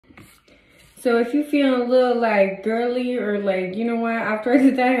So if you feeling a little like girly or like, you know what, after I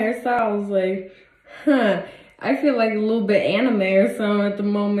did that hairstyle, I was like, I feel like a little bit anime or something at the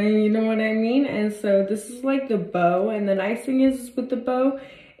moment, you know what I mean? And so this is like the bow, and the nice thing is with the bow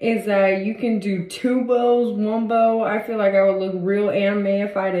is that you can do 2 bows, 1 bow. I feel like I would look real anime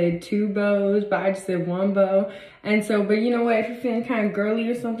if I did 2 bows, but I just did 1 bow. And so, but you know what, if you're feeling kind of girly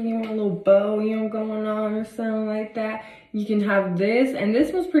or something, you want a little bow, you know, going on or something like that, you can have this. And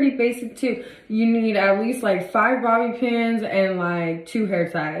this was pretty basic too. You need at least like 5 bobby pins and like 2 hair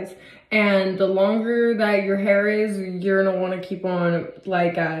ties. And the longer that your hair is, you're gonna wanna keep on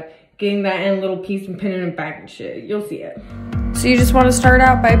like getting that end little piece and pinning it back and shit. You'll see it. So you just wanna start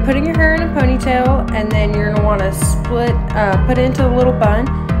out by putting your hair in a ponytail, and then you're gonna wanna split, put it into a little bun.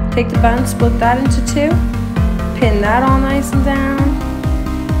 Take the bun, split that into 2. Pin that all nice and down.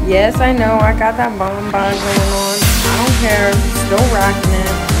 Yes, I know, I got that bun going on. I don't care, still rocking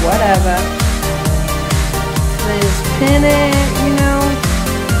it, whatever. Then just pin it, you know.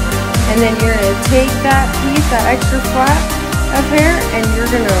 And then you're gonna take that piece, that extra flap of hair, and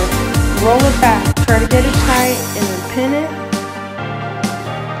you're gonna roll it back. Try to get it tight and then pin it.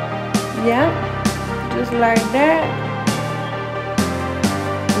 Yep, just like that.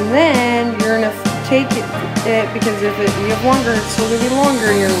 And then you're gonna take it because if you have longer, it's still gonna be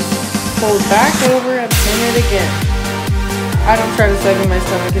longer. You're gonna fold back over and pin it again. I don't try to suck in my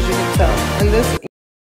stomach, as you can tell. And this